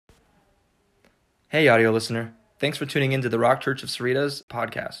Hey, audio listener. Thanks for tuning in to the Rock Church of Cerritos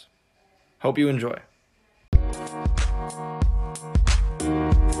podcast. Hope you enjoy.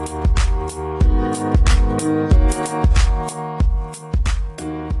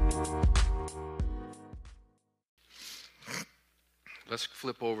 Let's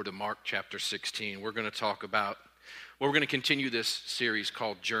flip over to Mark chapter 16. We're going to talk about, we're going to continue this series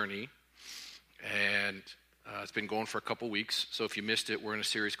called Journey. And it's been going for a couple weeks. So if you missed it, we're in a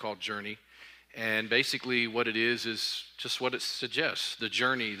series called Journey. And basically what it is just what it suggests, the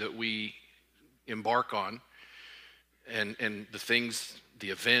journey that we embark on and the things,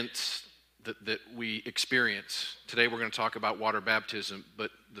 the events that we experience. Today we're going to talk about water baptism,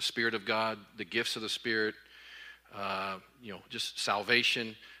 but the Spirit of God, the gifts of the Spirit, just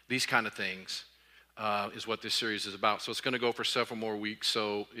salvation, these kind of things is what this series is about. So it's going to go for several more weeks.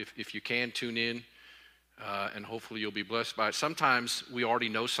 So if you can, tune in and hopefully you'll be blessed by it. Sometimes we already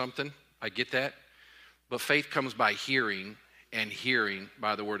know something. I get that. But faith comes by hearing, and hearing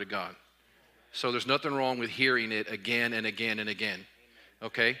by the Word of God. So there's nothing wrong with hearing it again and again and again.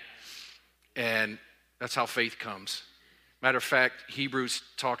 Okay? And that's how faith comes. Matter of fact, Hebrews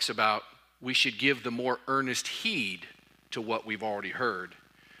talks about we should give the more earnest heed to what we've already heard.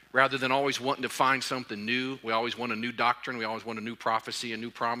 Rather than always wanting to find something new, we always want a new doctrine, we always want a new prophecy, a new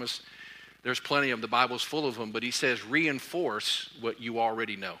promise. There's plenty of them, the Bible's full of them, but he says reinforce what you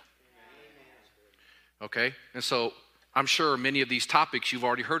already know. Okay? And so I'm sure many of these topics you've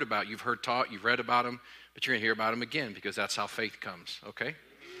already heard about. You've heard taught, you've read about them, but you're going to hear about them again because that's how faith comes. Okay?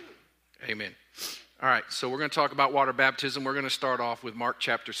 Amen. All right, so we're going to talk about water baptism. We're going to start off with Mark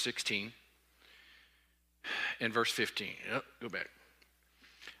chapter 16 and verse 15. Yep, go back.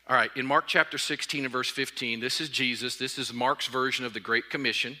 All right, in Mark chapter 16 and verse 15, this is Jesus. This is Mark's version of the Great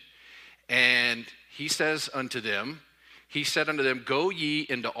Commission. And he says unto them, he said unto them, go ye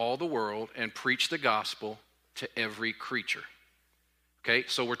into all the world and preach the gospel to every creature. Okay,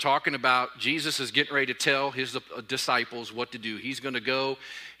 so we're talking about Jesus is getting ready to tell his disciples what to do. He's going to go,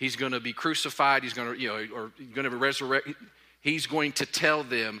 he's going to be crucified, he's going to, or he's going to be resurrected. He's going to tell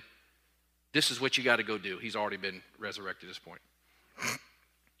them, this is what you got to go do. He's already been resurrected at this point.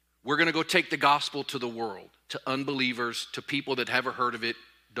 We're going to go take the gospel to the world, to unbelievers, to people that haven't heard of it,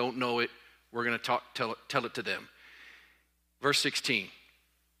 don't know it. We're going to tell it to them. Verse 16,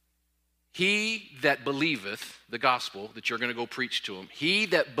 he that believeth the gospel that you're going to go preach to him, he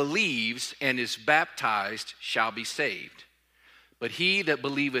that believes and is baptized shall be saved, but he that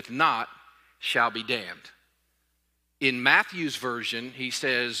believeth not shall be damned. In Matthew's version, he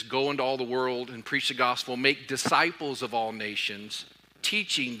says, go into all the world and preach the gospel, make disciples of all nations,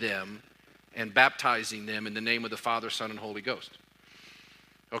 teaching them and baptizing them in the name of the Father, Son, and Holy Ghost.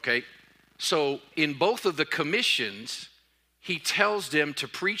 Okay, so in both of the commissions, he tells them to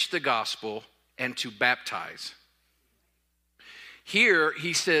preach the gospel and to baptize. Here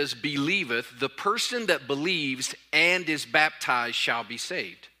he says, believeth, the person that believes and is baptized shall be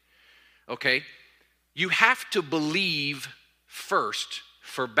saved. Okay, you have to believe first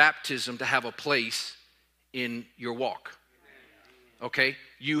for baptism to have a place in your walk. Okay,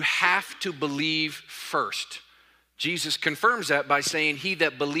 you have to believe first. Jesus confirms that by saying, he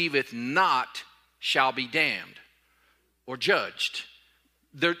that believeth not shall be damned or judged.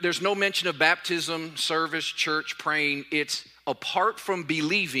 There's no mention of baptism, service, church, praying. It's apart from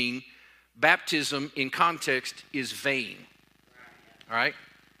believing, baptism in context is vain. All right?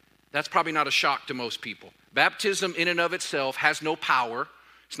 That's probably not a shock to most people. Baptism in and of itself has no power.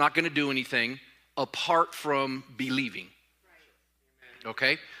 It's not going to do anything apart from believing.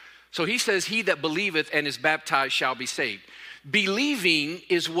 Okay? So he says, he that believeth and is baptized shall be saved. Believing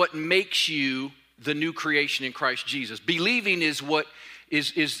is what makes you the new creation in Christ Jesus. Believing is what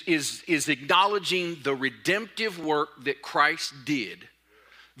is acknowledging the redemptive work that Christ did.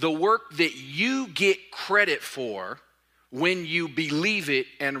 The work that you get credit for when you believe it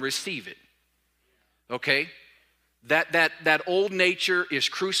and receive it. Okay? That old nature is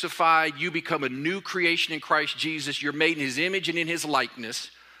crucified. You become a new creation in Christ Jesus. You're made in his image and in his likeness.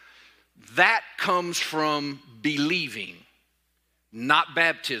 That comes from believing, not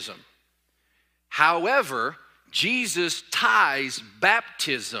baptism. However, Jesus ties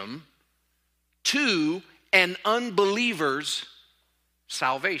baptism to an unbeliever's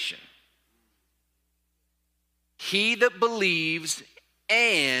salvation. He that believes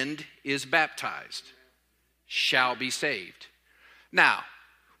and is baptized shall be saved. Now,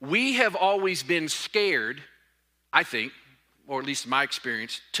 we have always been scared, I think, or at least in my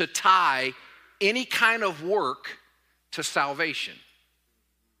experience, to tie any kind of work to salvation.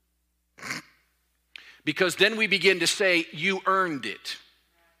 Because then we begin to say, you earned it.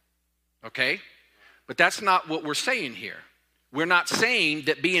 Okay? But that's not what we're saying here. We're not saying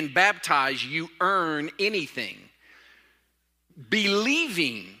that being baptized, you earn anything.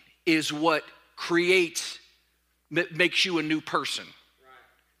 Believing is what makes you a new person.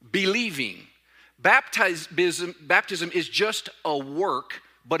 Right. Believing. Baptism is just a work,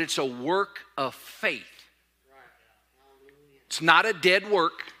 but it's a work of faith. Right. It's not a dead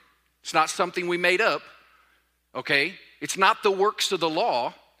work. It's not something we made up. Okay? It's not the works of the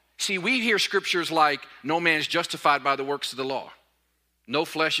law. See, we hear scriptures like, no man is justified by the works of the law. No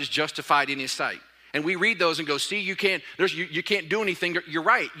flesh is justified in his sight. And we read those and go, see, you can't do anything. You're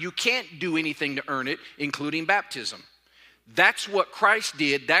right. You can't do anything to earn it, including baptism. That's what Christ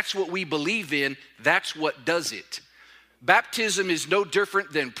did. That's what we believe in. That's what does it. Baptism is no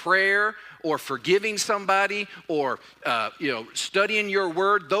different than prayer or forgiving somebody or studying your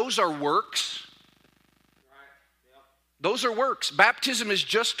word. Those are works. Those are works. Baptism is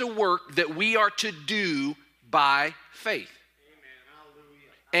just a work that we are to do by faith.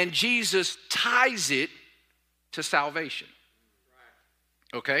 Amen. And Jesus ties it to salvation.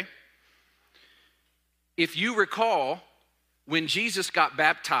 Okay? If you recall, when Jesus got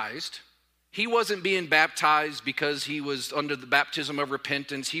baptized, he wasn't being baptized because he was under the baptism of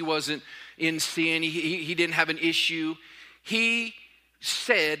repentance. He wasn't in sin. He didn't have an issue. He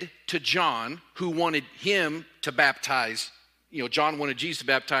said to John, who wanted him to baptize, John wanted Jesus to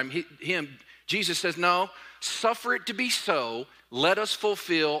baptize him. Jesus says, no, suffer it to be so. Let us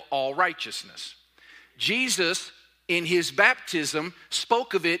fulfill all righteousness. Jesus, in his baptism,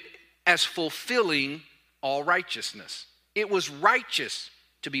 spoke of it as fulfilling all righteousness. It was righteous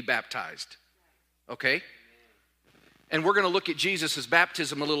to be baptized. Okay? And we're going to look at Jesus'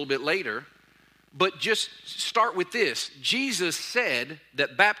 baptism a little bit later. But just start with this. Jesus said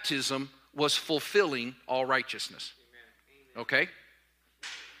that baptism was fulfilling all righteousness. Okay?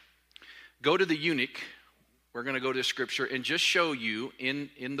 Go to the eunuch. We're going to go to scripture and just show you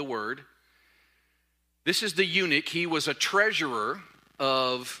in the word. This is the eunuch. He was a treasurer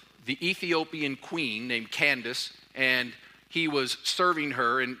of the Ethiopian queen named Candace, and he was serving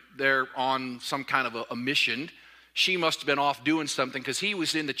her, and they're on some kind of a mission. She must have been off doing something because he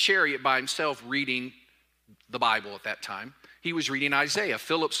was in the chariot by himself reading the Bible at that time. He was reading Isaiah.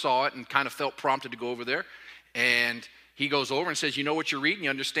 Philip saw it and kind of felt prompted to go over there. And he goes over and says, you know what you're reading? You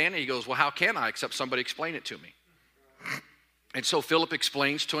understand it? He goes, well, how can I except somebody explain it to me? And so Philip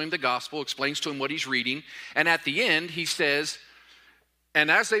explains to him the gospel, explains to him what he's reading. And at the end, he says,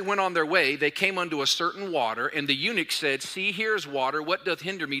 and as they went on their way, they came unto a certain water. And the eunuch said, see, here is water. What doth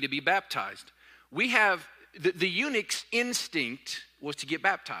hinder me to be baptized? We have... The eunuch's instinct was to get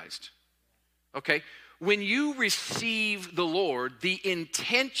baptized, okay? When you receive the Lord, the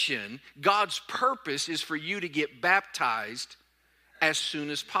intention, God's purpose is for you to get baptized as soon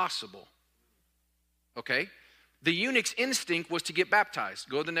as possible, okay? The eunuch's instinct was to get baptized.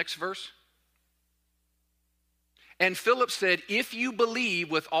 Go to the next verse. And Philip said, if you believe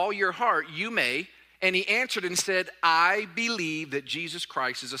with all your heart, you may. And he answered and said, I believe that Jesus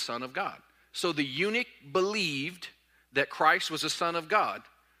Christ is the Son of God. So the eunuch believed that Christ was the Son of God.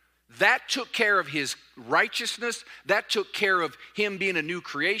 That took care of his righteousness. That took care of him being a new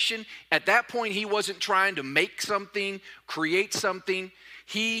creation. At that point, he wasn't trying to make something, create something.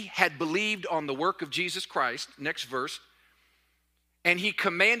 He had believed on the work of Jesus Christ. Next verse. And he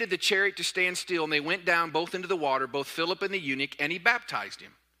commanded the chariot to stand still, and they went down both into the water, both Philip and the eunuch, and he baptized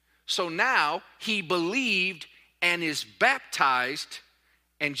him. So now he believed and is baptized.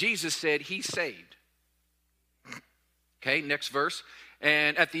 And Jesus said, he's saved. Okay, next verse.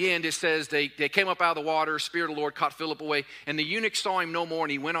 And at the end it says, they came up out of the water, Spirit of the Lord caught Philip away, and the eunuch saw him no more,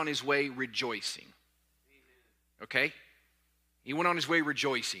 and he went on his way rejoicing. Okay? He went on his way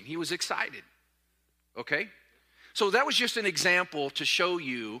rejoicing. He was excited. Okay? So that was just an example to show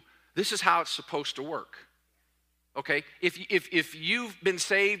you this is how it's supposed to work. Okay? If you've been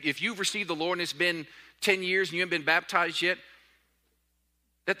saved, if you've received the Lord and it's been 10 years and you haven't been baptized yet,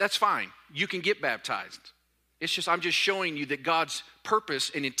 that's fine. You can get baptized. It's just, I'm just showing you that God's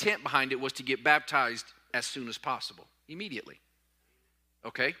purpose and intent behind it was to get baptized as soon as possible, immediately.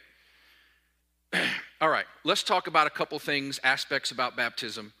 Okay? All right, let's talk about a couple things, aspects about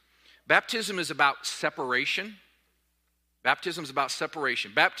baptism. Baptism is about separation. Baptism is about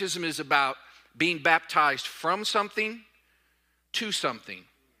separation. Baptism is about being baptized from something to something.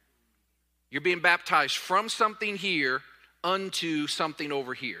 You're being baptized from something here unto something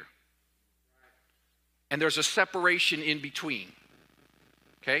over here. And there's a separation in between.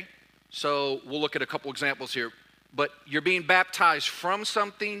 Okay? So we'll look at a couple examples here. But you're being baptized from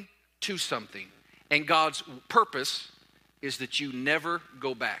something to something. And God's purpose is that you never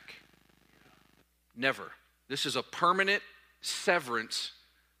go back. Never. This is a permanent severance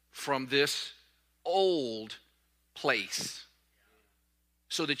from this old place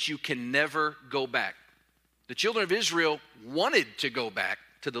so that you can never go back. The children of Israel wanted to go back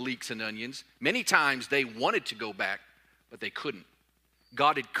to the leeks and onions. Many times they wanted to go back, but they couldn't.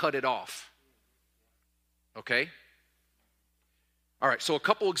 God had cut it off. Okay? All right, so a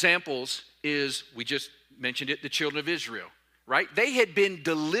couple examples is, we just mentioned it, the children of Israel, right? They had been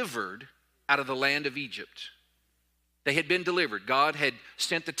delivered out of the land of Egypt. They had been delivered. God had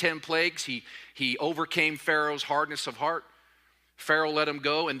sent the 10 plagues. He overcame Pharaoh's hardness of heart. Pharaoh let them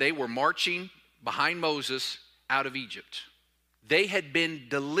go, and they were marching behind Moses out of Egypt. They had been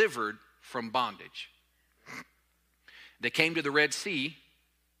delivered from bondage. They came to the Red Sea,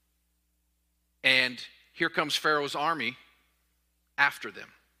 and here comes Pharaoh's army after them.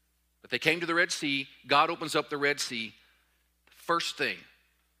 But they came to the Red Sea. God opens up the Red Sea. First thing,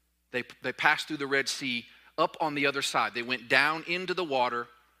 they passed through the Red Sea up on the other side. They went down into the water,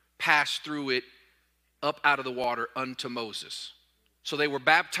 passed through it, up out of the water unto Moses. So they were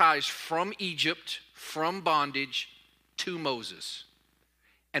baptized from Egypt, from bondage, to Moses.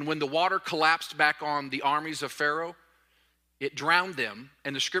 And when the water collapsed back on the armies of Pharaoh, it drowned them.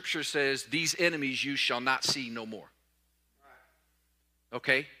 And the scripture says, these enemies you shall not see no more.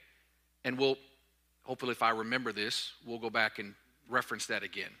 Okay? And we'll, hopefully if I remember this, we'll go back and reference that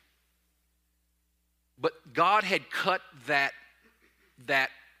again. But God had cut that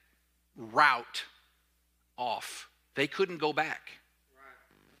route off. They couldn't go back.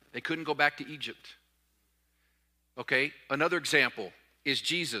 They couldn't go back to Egypt. Okay? Another example is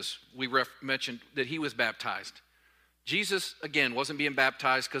Jesus. We mentioned that he was baptized. Jesus, again, wasn't being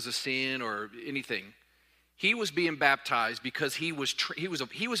baptized because of sin or anything. He was being baptized because he was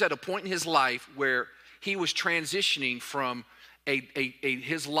at a point in his life where he was transitioning from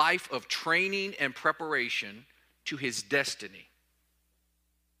his life of training and preparation to his destiny.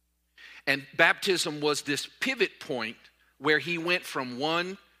 And baptism was this pivot point where he went from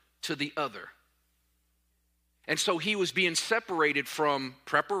one to the other. And so he was being separated from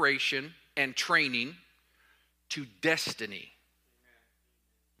preparation and training to destiny.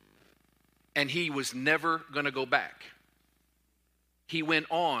 And he was never going to go back. He went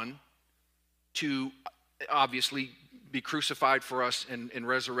on to obviously be crucified for us and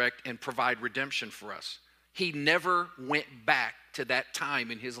resurrect and provide redemption for us. He never went back to that time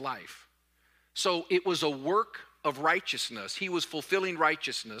in his life. So it was a work of righteousness. He was fulfilling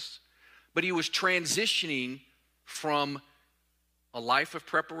righteousness, but he was transitioning from a life of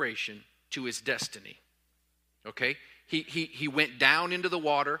preparation to his destiny. Okay? He went down into the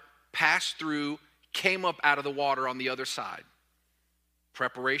water, passed through, came up out of the water on the other side.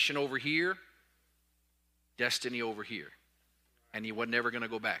 Preparation over here, destiny over here. And he was never going to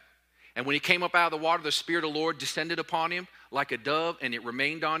go back. And when he came up out of the water, the Spirit of the Lord descended upon him like a dove, and it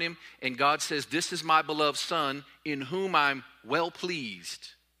remained on him. And God says, this is my beloved Son, in whom I'm well pleased.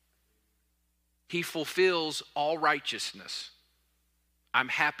 He fulfills all righteousness. I'm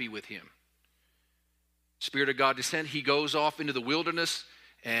happy with him. Spirit of God descend. He goes off into the wilderness,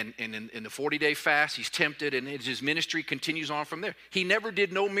 and in the 40-day fast, he's tempted, and his ministry continues on from there. He never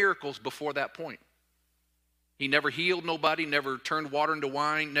did no miracles before that point. He never healed nobody, never turned water into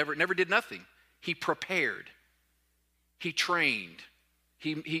wine, never did nothing. He prepared. He trained.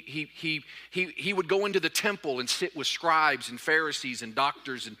 He would go into the temple and sit with scribes and Pharisees and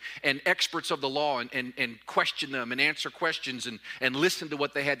doctors and experts of the law and question them and answer questions and listen to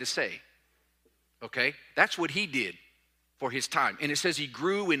what they had to say. Okay? That's what he did for his time. And it says he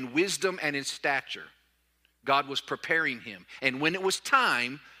grew in wisdom and in stature. God was preparing him. And when it was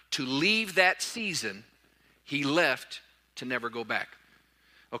time to leave that season, he left to never go back.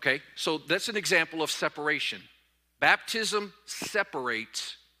 Okay? So that's an example of separation. Baptism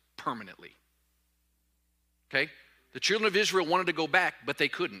separates permanently. Okay? The children of Israel wanted to go back, but they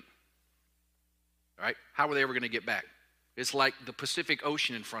couldn't. All right? How were they ever going to get back? It's like the Pacific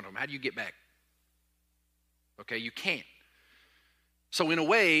Ocean in front of them. How do you get back? Okay, you can't. So in a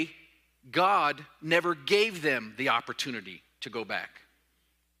way, God never gave them the opportunity to go back.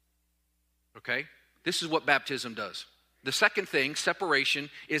 Okay? This is what baptism does. The second thing,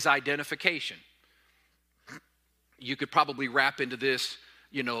 separation, is identification. You could probably wrap into this,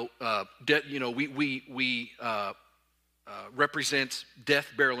 we represent death,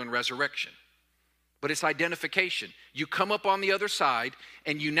 burial, and resurrection. But it's identification. You come up on the other side,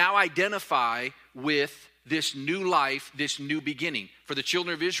 and you now identify with this new life, this new beginning. For the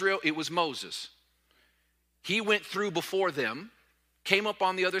children of Israel, it was Moses. He went through before them, came up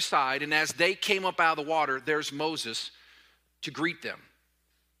on the other side, and as they came up out of the water, there's Moses to greet them.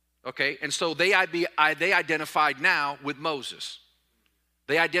 Okay, and so they identified now with Moses.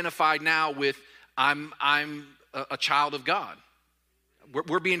 They identified now with, I'm a child of God.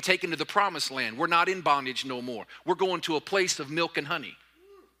 We're being taken to the promised land. We're not in bondage no more. We're going to a place of milk and honey.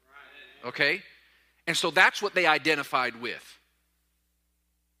 Okay, and so that's what they identified with.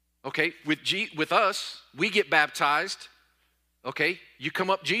 Okay, with us, we get baptized. Okay, you come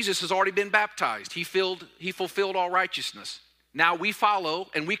up, Jesus has already been baptized. He fulfilled all righteousness. Now we follow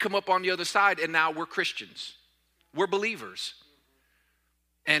and we come up on the other side, and now we're Christians. We're believers.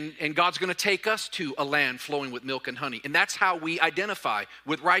 And God's going to take us to a land flowing with milk and honey. And that's how we identify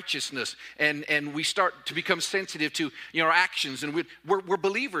with righteousness. And we start to become sensitive to our actions. And we're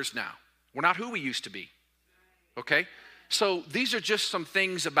believers now. We're not who we used to be. Okay? So these are just some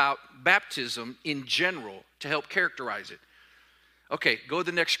things about baptism in general to help characterize it. Okay, go to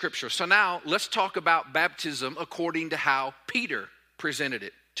the next scripture. So now let's talk about baptism according to how Peter presented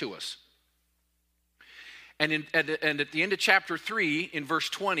it to us. And at the end of chapter 3, in verse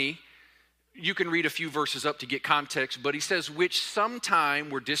 20, you can read a few verses up to get context, but he says, which sometime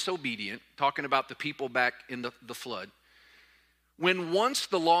were disobedient, talking about the people back in the flood, when once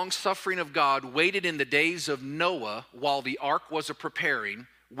the long suffering of God waited in the days of Noah while the ark was a-preparing,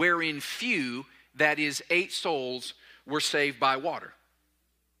 wherein few, that is 8 souls, were saved by water.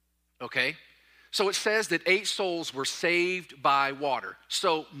 Okay? So it says that 8 souls were saved by water.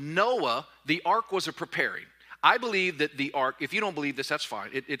 So Noah, the ark was a-preparing. I believe that the ark, if you don't believe this, that's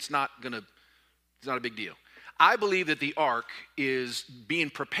fine. It's not a big deal. I believe that the ark is being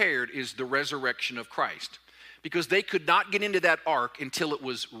prepared is the resurrection of Christ. Because they could not get into that ark until it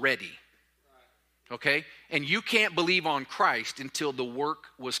was ready. Okay? And you can't believe on Christ until the work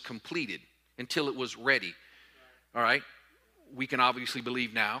was completed, until it was ready. All right? We can obviously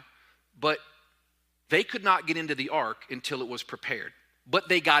believe now. But they could not get into the ark until it was prepared. But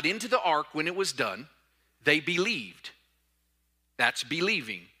they got into the ark when it was done. They believed. That's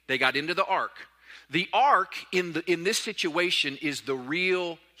believing. They got into the ark. The ark in this situation is the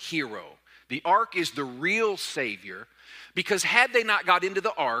real hero. The ark is the real Savior, because had they not got into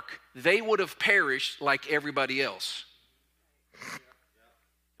the ark, they would have perished like everybody else.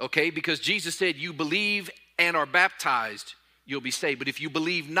 Okay, because Jesus said, you believe and are baptized, you'll be saved. But if you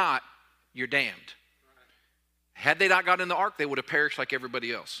believe not, you're damned. Had they not gotten in the ark, they would have perished like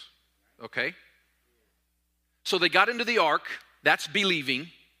everybody else. Okay? So they got into the ark, that's believing,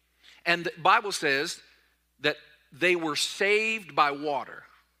 and the Bible says that they were saved by water.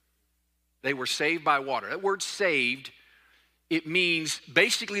 They were saved by water. That word saved, it means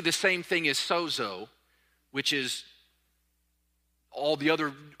basically the same thing as sozo, which is all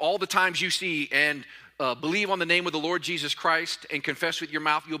the times you see and believe on the name of the Lord Jesus Christ and confess with your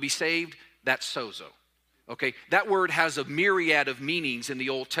mouth you'll be saved. That's sozo. Okay, that word has a myriad of meanings in the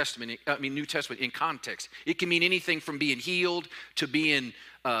New Testament in context. It can mean anything from being healed to being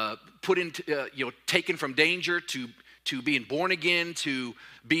put into, taken from danger to being born again, to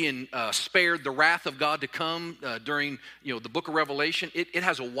being spared the wrath of God to come during the book of Revelation. It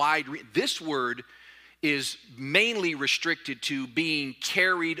has a wide. This word is mainly restricted to being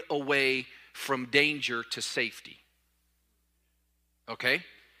carried away from danger to safety. Okay,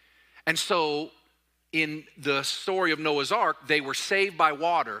 and so in the story of Noah's Ark, they were saved by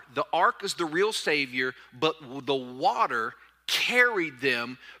water. The ark is the real Savior, but the water carried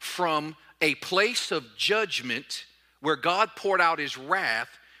them from a place of judgment where God poured out his wrath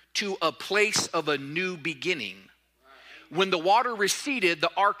to a place of a new beginning. When the water receded,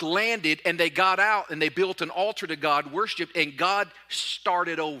 the ark landed, and they got out and they built an altar to God, worshiped, and God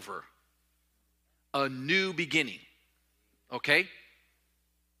started over. A new beginning. Okay?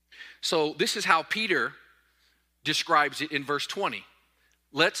 So this is how Peter describes it in verse 20.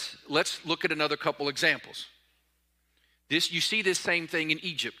 Let's look at another couple examples. You see this same thing in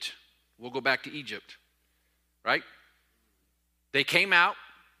Egypt. We'll go back to Egypt, right? They came out,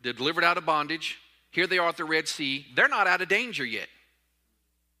 they're delivered out of bondage. Here they are at the Red Sea. They're not out of danger yet.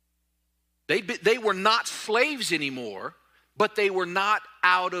 They were not slaves anymore, but they were not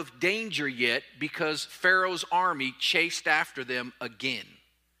out of danger yet because Pharaoh's army chased after them again.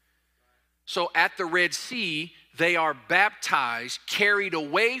 So at the Red Sea, they are baptized, carried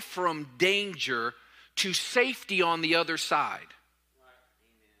away from danger to safety on the other side.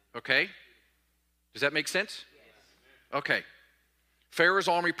 Okay? Does that make sense? Okay. Pharaoh's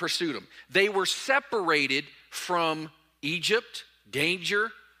army pursued them. They were separated from Egypt,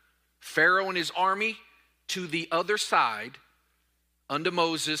 danger, Pharaoh and his army, to the other side, unto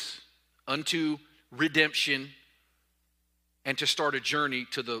Moses, unto redemption, and to start a journey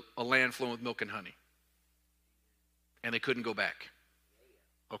to a land flowing with milk and honey. And they couldn't go back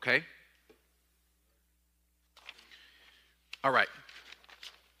Okay? All right.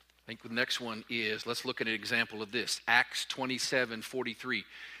 I think the next one is, let's look at an example of this. Acts 27:43.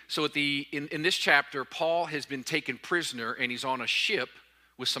 So in this chapter, Paul has been taken prisoner, and he's on a ship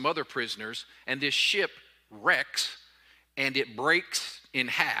with some other prisoners, and this ship wrecks, and it breaks in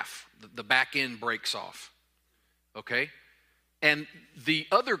half. The back end breaks off. Okay? And the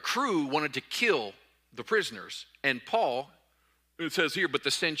other crew wanted to kill the prisoners. And Paul, it says here, but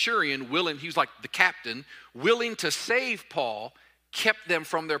the centurion, he was like the captain, willing to save Paul, kept them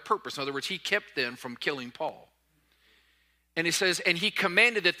from their purpose. In other words, he kept them from killing Paul. And it says, and he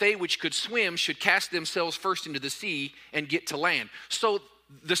commanded that they which could swim should cast themselves first into the sea and get to land. So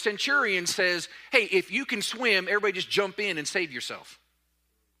the centurion says, hey, if you can swim, everybody just jump in and save yourself,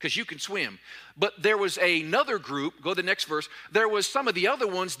 because you can swim. But there was another group, go to the next verse, there was some of the other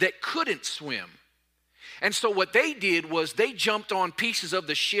ones that couldn't swim. And so what they did was they jumped on pieces of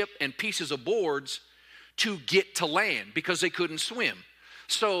the ship and pieces of boards to get to land because they couldn't swim.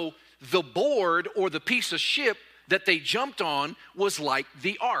 So the board or the piece of ship that they jumped on was like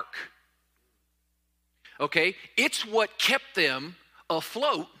the ark. Okay? It's what kept them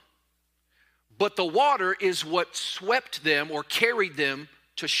afloat, but the water is what swept them or carried them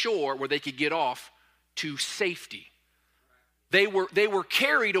to shore where they could get off to safety. They were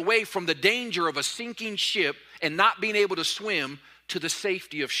carried away from the danger of a sinking ship and not being able to swim to the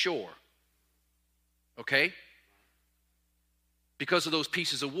safety of shore. Okay? Because of those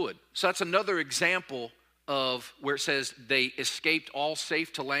pieces of wood. So that's another example of where it says they escaped all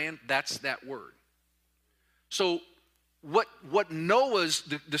safe to land. That's that word. So what Noah's,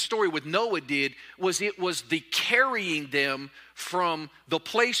 the story with Noah did was it was the carrying them from the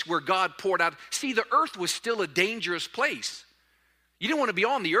place where God poured out. See, the earth was still a dangerous place. You didn't want to be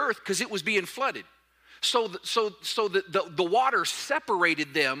on the earth because it was being flooded. So the water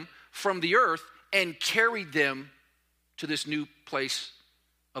separated them from the earth and carried them to this new place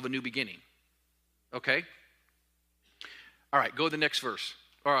of a new beginning. Okay? All right, go to the next verse.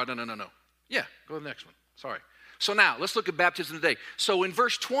 All right, no. Yeah, go to the next one. Sorry. So now, let's look at baptism today. So in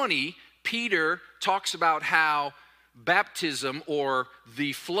verse 20, Peter talks about how baptism or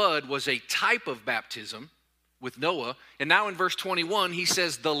the flood was a type of baptism with Noah. And now in verse 21, he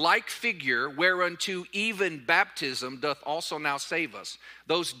says, the like figure whereunto even baptism doth also now save us.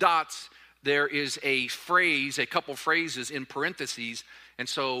 Those dots, there is a phrase, a couple phrases in parentheses. And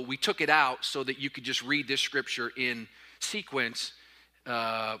so we took it out so that you could just read this scripture in sequence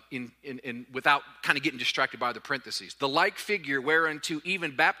without kind of getting distracted by the parentheses. The like figure whereunto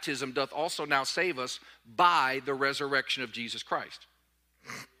even baptism doth also now save us by the resurrection of Jesus Christ.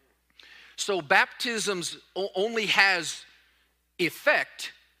 So baptisms only has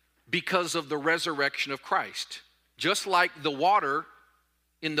effect because of the resurrection of Christ. Just like the water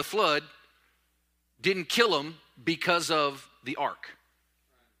in the flood didn't kill him because of the ark.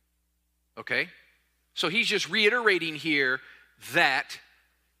 Okay? So he's just reiterating here that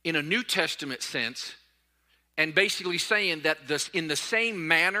in a New Testament sense, and basically saying that in the same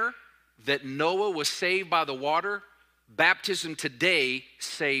manner that Noah was saved by the water, baptism today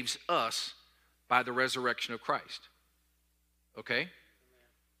saves us by the resurrection of Christ. Okay?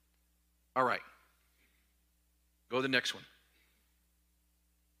 All right. Go to the next one.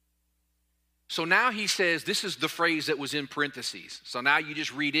 So now he says, this is the phrase that was in parentheses. So now you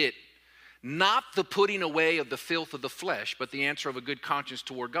just read it. Not the putting away of the filth of the flesh, but the answer of a good conscience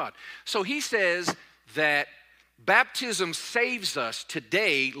toward God. So he says that baptism saves us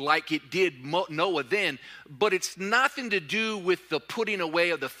today like it did Noah then, but it's nothing to do with the putting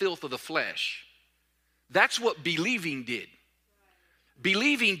away of the filth of the flesh. That's what believing did.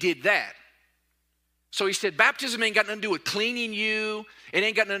 Believing did that. So he said baptism ain't got nothing to do with cleaning you. It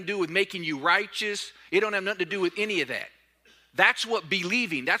ain't got nothing to do with making you righteous. It don't have nothing to do with any of that. That's what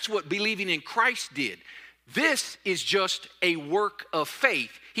believing in Christ did. This is just a work of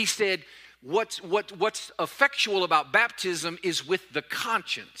faith. He said what's effectual about baptism is with the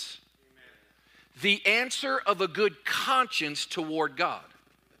conscience. Amen. The answer of a good conscience toward God.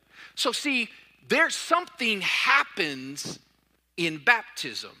 So see, there's something happens in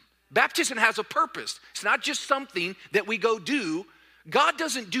baptism. Baptism has a purpose. It's not just something that we go do. God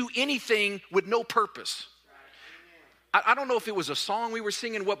doesn't do anything with no purpose. I don't know if it was a song we were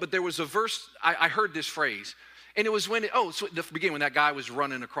singing, but there was a verse, I heard this phrase. And it was when the beginning, when that guy was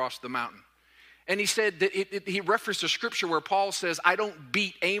running across the mountain. And he said that he referenced a scripture where Paul says, I don't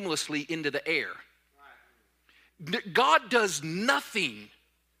beat aimlessly into the air. Right. God does nothing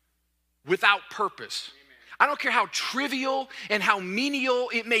without purpose. Amen. I don't care how trivial and how menial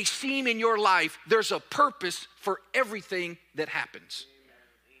it may seem in your life, there's a purpose for everything that happens.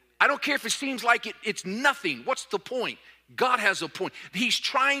 I don't care if it seems like it's nothing. What's the point? God has a point. He's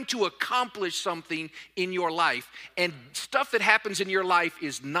trying to accomplish something in your life, and stuff that happens in your life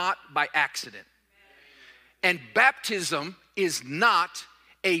is not by accident. And baptism is not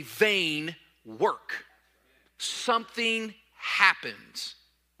a vain work. Something happens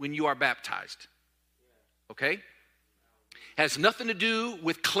when you are baptized. Okay? Has nothing to do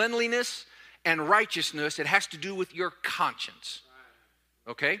with cleanliness and righteousness. It has to do with your conscience.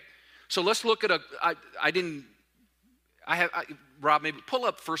 Okay? So let's look at Rob, maybe pull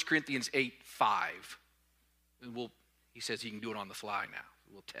up 1 Corinthians 8:5. And he says he can do it on the fly now.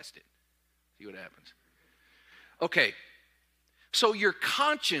 We'll test it. See what happens. Okay. So your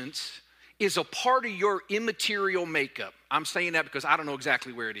conscience is a part of your immaterial makeup. I'm saying that because I don't know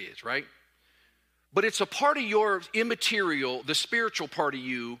exactly where it is, right? But it's a part of your immaterial, the spiritual part of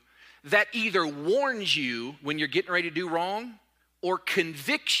you, that either warns you when you're getting ready to do wrong or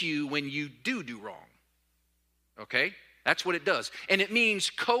convicts you when you do wrong. Okay? That's what it does. And it means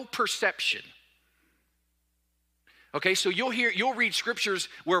co-perception. Okay, so you'll read scriptures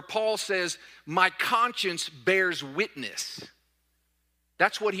where Paul says, my conscience bears witness.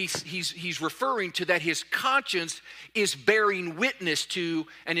 That's what he's referring to, that his conscience is bearing witness to,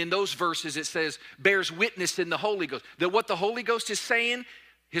 and in those verses it says, bears witness in the Holy Ghost. That what the Holy Ghost is saying,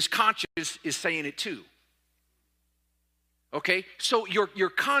 his conscience is saying it too. Okay, so your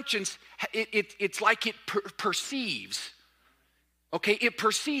conscience, it's like it perceives. Okay, it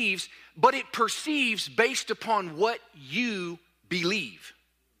perceives, but it perceives based upon what you believe.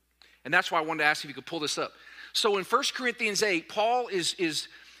 And that's why I wanted to ask if you could pull this up. So in 1 Corinthians 8, Paul is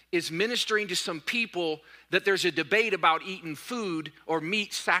ministering to some people that there's a debate about eating food or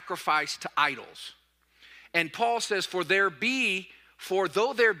meat sacrificed to idols. And Paul says, For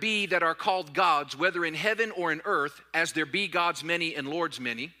though there be that are called gods, whether in heaven or in earth, as there be gods many and lords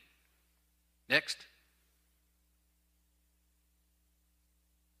many. Next.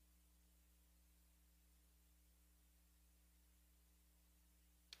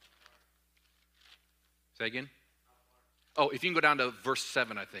 Say again? Oh, if you can go down to verse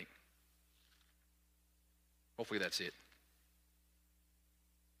 7, I think. Hopefully that's it.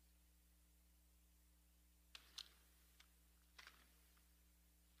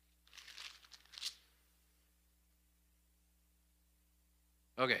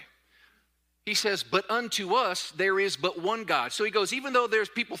 Okay. He says, but unto us there is but one God. So he goes, even though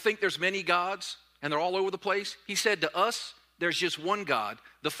people think there's many gods and they're all over the place, he said to us, there's just one God,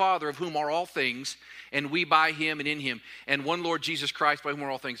 the Father, of whom are all things, and we by him and in him, and one Lord Jesus Christ, by whom are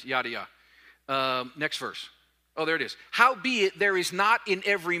all things, yada, yada. Next verse. Oh, there it is. Howbeit there is not in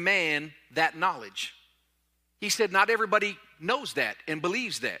every man that knowledge. He said not everybody knows that and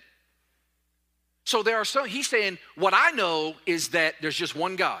believes that. So there are some, he's saying, what I know is that there's just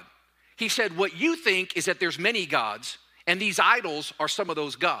one God. He said, what you think is that there's many gods, and these idols are some of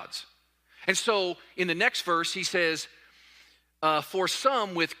those gods. And so in the next verse, he says, for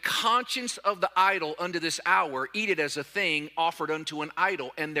some with conscience of the idol unto this hour eat it as a thing offered unto an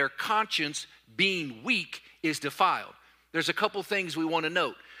idol, and their conscience being weak is defiled. There's a couple things we want to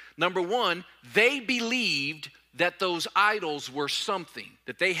note. Number one, they believed that those idols were something,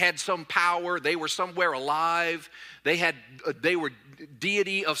 that they had some power, they were somewhere alive, they were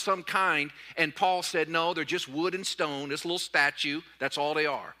deity of some kind, and Paul said, no, they're just wood and stone, this little statue, that's all they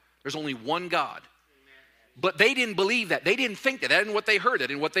are. There's only one God. But they didn't believe that. They didn't think that. That isn't what they heard. That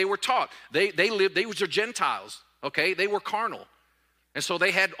isn't what they were taught. They were Gentiles, okay? They were carnal. And so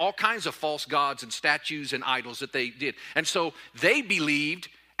they had all kinds of false gods and statues and idols that they did. And so they believed,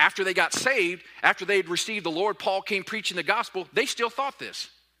 after they got saved, after they had received the Lord, Paul came preaching the gospel, they still thought this.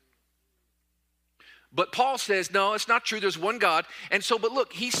 But Paul says, no, it's not true. There's one God. And so, but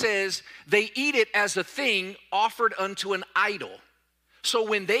look, he says, they eat it as a thing offered unto an idol. So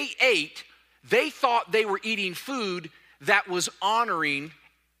when they ate, they thought they were eating food that was honoring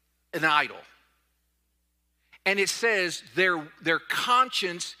an idol. And it says their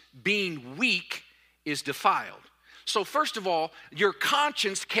conscience being weak is defiled. So first of all, your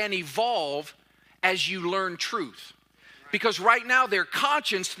conscience can evolve as you learn truth. Because right now their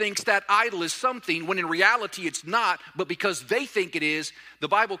conscience thinks that idol is something when in reality it's not, but because they think it is, the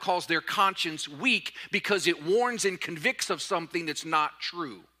Bible calls their conscience weak because it warns and convicts of something that's not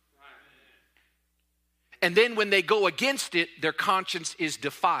true. And then when they go against it, their conscience is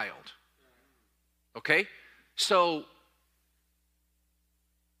defiled. Okay? So,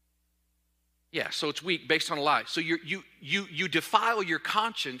 yeah, so it's weak based on a lie. So you defile your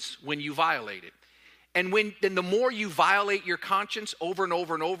conscience when you violate it. And the more you violate your conscience over and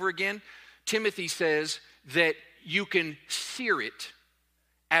over and over again, Timothy says that you can sear it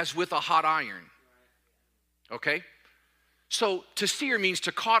as with a hot iron. Okay? So to sear means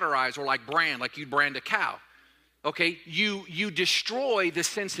to cauterize, or like brand, like you'd brand a cow. Okay? You destroy the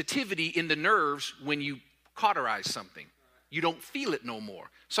sensitivity in the nerves when you cauterize something. You don't feel it no more.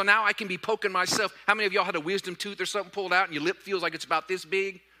 So now I can be poking myself. How many of y'all had a wisdom tooth or something pulled out and your lip feels like it's about this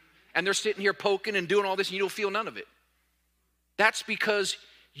big? And they're sitting here poking and doing all this and you don't feel none of it. That's because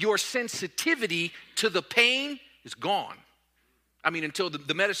your sensitivity to the pain is gone. I mean, until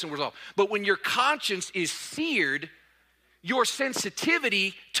the medicine was off. But when your conscience is seared, your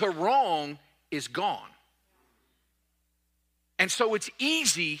sensitivity to wrong is gone. And so it's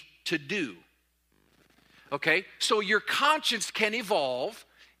easy to do. Okay? So your conscience can evolve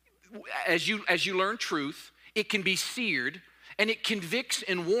as you learn truth. It can be seared, and it convicts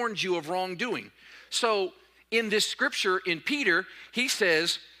and warns you of wrongdoing. So in this scripture in Peter, he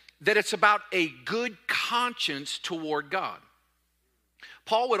says that it's about a good conscience toward God.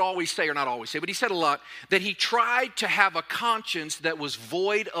 Paul would always say, or not always say, but he said a lot, that he tried to have a conscience that was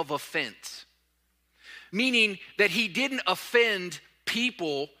void of offense. Meaning that he didn't offend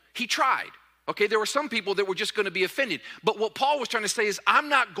people, he tried. Okay, there were some people that were just going to be offended. But what Paul was trying to say is, I'm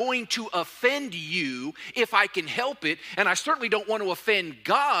not going to offend you if I can help it, and I certainly don't want to offend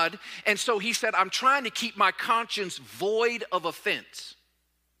God. And so he said, I'm trying to keep my conscience void of offense.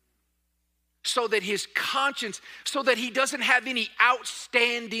 So that his conscience, so that he doesn't have any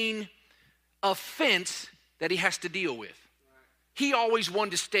outstanding offense that he has to deal with. He always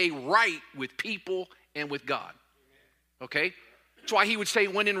wanted to stay right with people and with God. Okay? That's why he would say,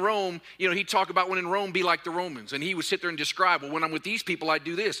 when in Rome, he'd talk about when in Rome, be like the Romans. And he would sit there and describe, well, when I'm with these people, I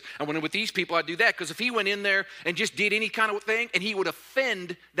do this. And when I'm with these people, I do that. Because if he went in there and just did any kind of thing, and he would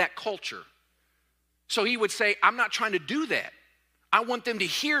offend that culture. So he would say, I'm not trying to do that. I want them to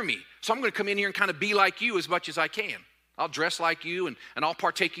hear me. So I'm going to come in here and kind of be like you as much as I can. I'll dress like you, and I'll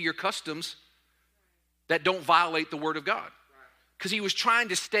partake of your customs that don't violate the word of God. Because he was trying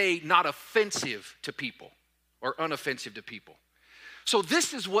to stay not offensive to people or unoffensive to people. So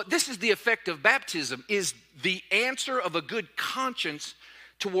this is the effect of baptism, is the answer of a good conscience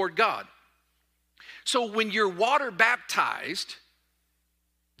toward God. So when you're water baptized,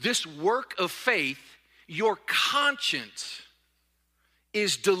 this work of faith, your conscience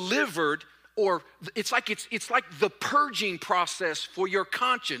is delivered, or it's like the purging process for your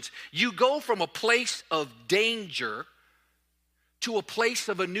conscience. You go from a place of danger to a place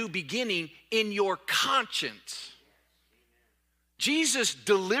of a new beginning in your conscience. Jesus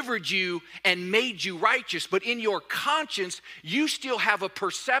delivered you and made you righteous, but in your conscience, you still have a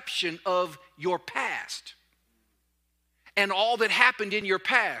perception of your past and all that happened in your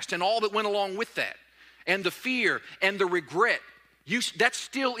past and all that went along with that, and the fear and the regret. That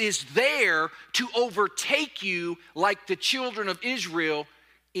still is there to overtake you like the children of Israel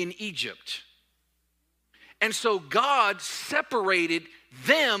in Egypt. And so God separated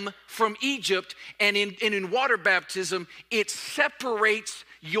them from Egypt, and in water baptism, it separates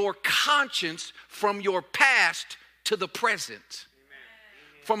your conscience from your past to the present.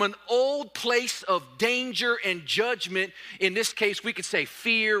 Amen. From an old place of danger and judgment, in this case, we could say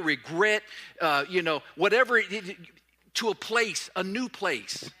fear, regret, whatever, to a place, a new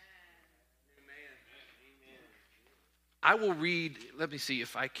place. Amen. I will read, let me see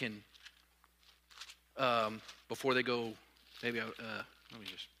if I can, before they go, maybe let me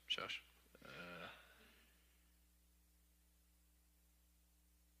just shush.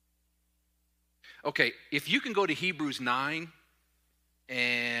 Okay, if you can go to Hebrews 9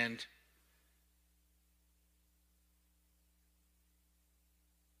 and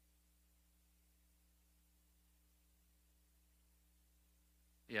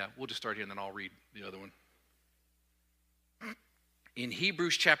yeah, we'll just start here and then I'll read the other one. In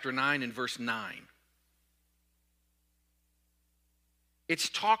Hebrews chapter 9 and verse 9, it's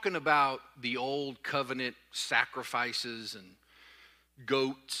talking about the old covenant sacrifices and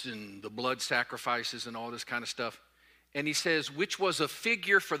goats and the blood sacrifices and all this kind of stuff. And he says, which was a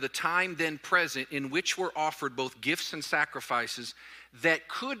figure for the time then present, in which were offered both gifts and sacrifices that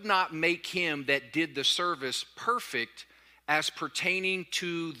could not make him that did the service perfect as pertaining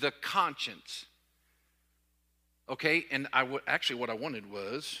to the conscience. Okay, and actually what I wanted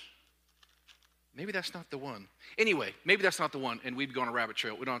was, maybe that's not the one. Anyway, maybe that's not the one, and we'd go on a rabbit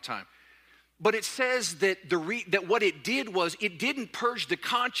trail. We don't have time. But it says that that what it did was it didn't purge the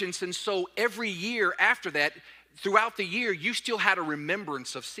conscience, and so every year after that, throughout the year, you still had a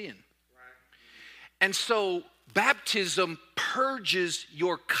remembrance of sin. Right. And so baptism purges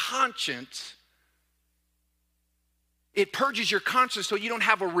your conscience. It purges your conscience so you don't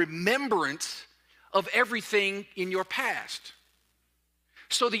have a remembrance of everything in your past.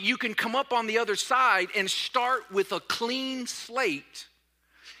 so that you can come up on the other side and start with a clean slate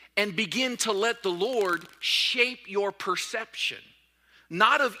and begin to let the Lord shape your perception,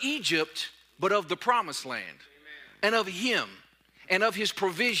 not of Egypt, but of the promised land. Amen. And of him, and of his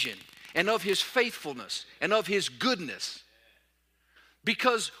provision, and of his faithfulness, and of his goodness.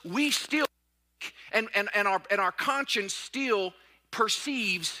 Because we still, and our conscience still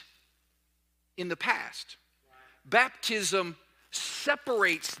perceives in the past. Baptism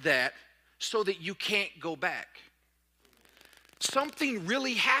separates that so that you can't go back. Something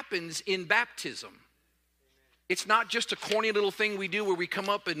really happens in baptism. It's not just a corny little thing we do where we come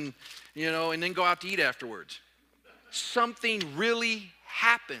up and, and then go out to eat afterwards. Something really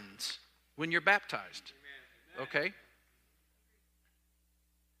happens when you're baptized. Okay?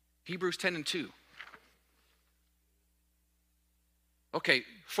 Hebrews 10:2. Okay,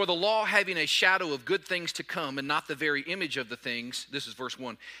 for the law having a shadow of good things to come and not the very image of the things, this is verse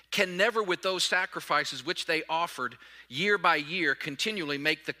 1, can never with those sacrifices which they offered year by year continually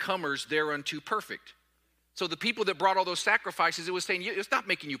make the comers thereunto perfect. So the people that brought all those sacrifices, it was saying, it's not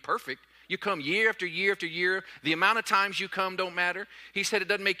making you perfect. You come year after year after year. The amount of times you come don't matter. He said it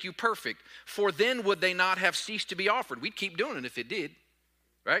doesn't make you perfect. For then would they not have ceased to be offered? We'd keep doing it if it did,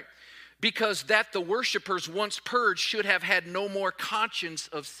 right? Because that the worshipers once purged should have had no more conscience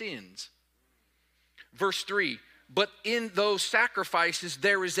of sins. Verse 3, but in those sacrifices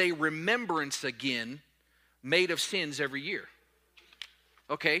there is a remembrance again made of sins every year.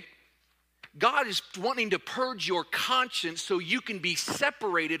 Okay? God is wanting to purge your conscience so you can be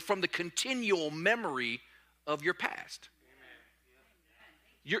separated from the continual memory of your past.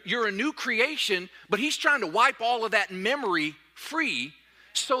 You're a new creation, but he's trying to wipe all of that memory free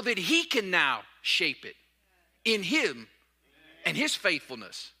so that he can now shape it in him and his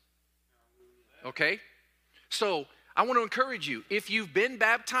faithfulness. Okay? So I want to encourage you, if you've been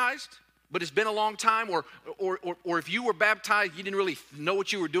baptized, but it's been a long time, or if you were baptized, you didn't really know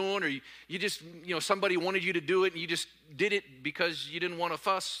what you were doing, or you just, somebody wanted you to do it and you just did it because you didn't want to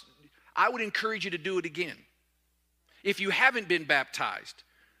fuss, I would encourage you to do it again. If you haven't been baptized,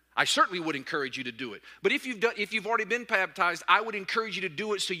 I certainly would encourage you to do it. But if you've already been baptized, I would encourage you to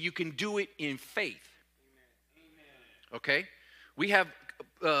do it so you can do it in faith. Amen. Okay? We have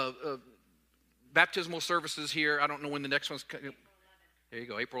baptismal services here. I don't know when the next one's. There you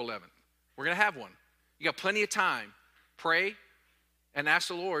go, April 11th. We're going to have one. You got plenty of time. Pray and ask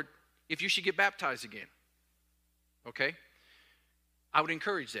the Lord if you should get baptized again. Okay? I would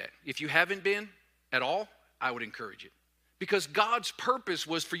encourage that. If you haven't been at all, I would encourage it. Because God's purpose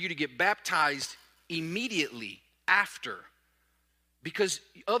was for you to get baptized immediately after. Because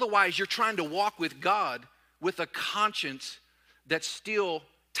otherwise you're trying to walk with God with a conscience that's still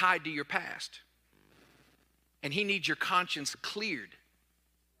tied to your past. And he needs your conscience cleared.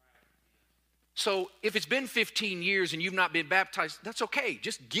 So if it's been 15 years and you've not been baptized, that's okay.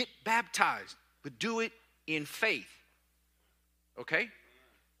 Just get baptized, but do it in faith. Okay?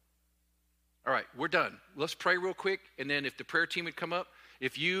 All right, we're done. Let's pray real quick, and then if the prayer team would come up,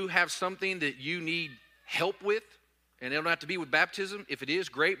 if you have something that you need help with, and it don't have to be with baptism, if it is,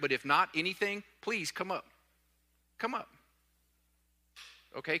 great, but if not, anything, please come up. Come up.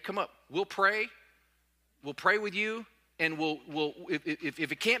 Okay, come up. We'll pray. We'll pray with you, and we'll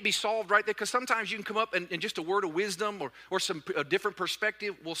if it can't be solved right there, because sometimes you can come up and just a word of wisdom or a different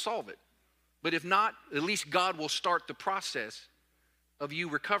perspective will solve it. But if not, at least God will start the process of you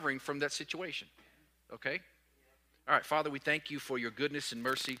recovering from that situation. Okay? All right, Father, we thank you for your goodness and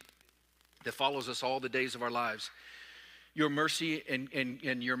mercy that follows us all the days of our lives. Your mercy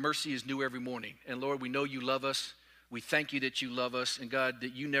and your mercy is new every morning. And Lord, we know you love us. We thank you that you love us. And God,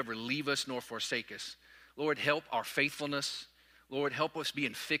 that you never leave us nor forsake us. Lord, help our faithfulness. Lord, help us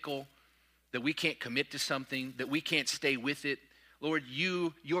being fickle, that we can't commit to something, that we can't stay with it. Lord,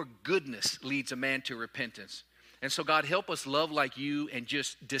 your goodness leads a man to repentance. And so, God, help us love like you and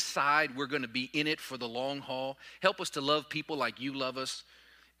just decide we're going to be in it for the long haul. Help us to love people like you love us.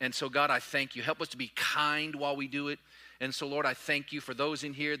 And so, God, I thank you. Help us to be kind while we do it. And so, Lord, I thank you for those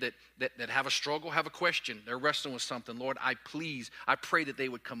in here that have a struggle, have a question. They're wrestling with something. Lord, I pray that they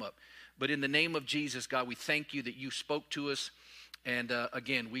would come up. But in the name of Jesus, God, we thank you that you spoke to us. And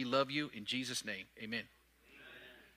again, we love you in Jesus' name. Amen.